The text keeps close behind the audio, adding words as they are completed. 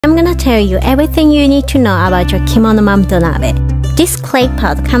I'm gonna tell you everything you need to know about your Kimono Mamto Nabe. This clay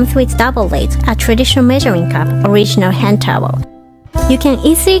pot comes with double lid, a traditional measuring cup, original hand towel. You can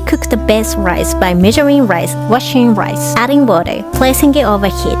easily cook the best rice by measuring rice, washing rice, adding water, placing it over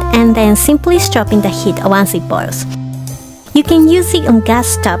heat, and then simply stopping the heat once it boils. You can use it on gas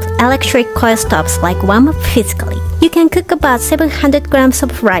stoves, electric coil stoves like warm-up physically. You can cook about 700 grams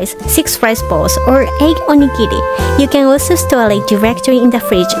of rice, 6 rice balls, or 8 onigiri. You can also store it directly in the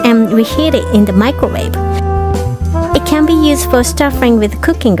fridge and reheat it in the microwave. It can be used for stir-frying with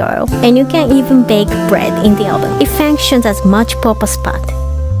cooking oil, and you can even bake bread in the oven. It functions as multi-purpose pot.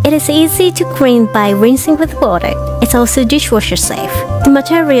 It is easy to clean by rinsing with water. It's also dishwasher safe. The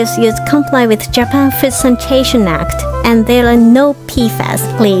materials used comply with Japan Food Sanitation Act, and there are no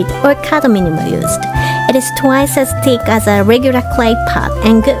PFAS, lead, or cadmium used. It is twice as thick as a regular clay pot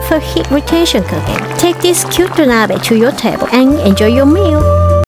and good for heat retention cooking. Take this cute nabe to your table and enjoy your meal.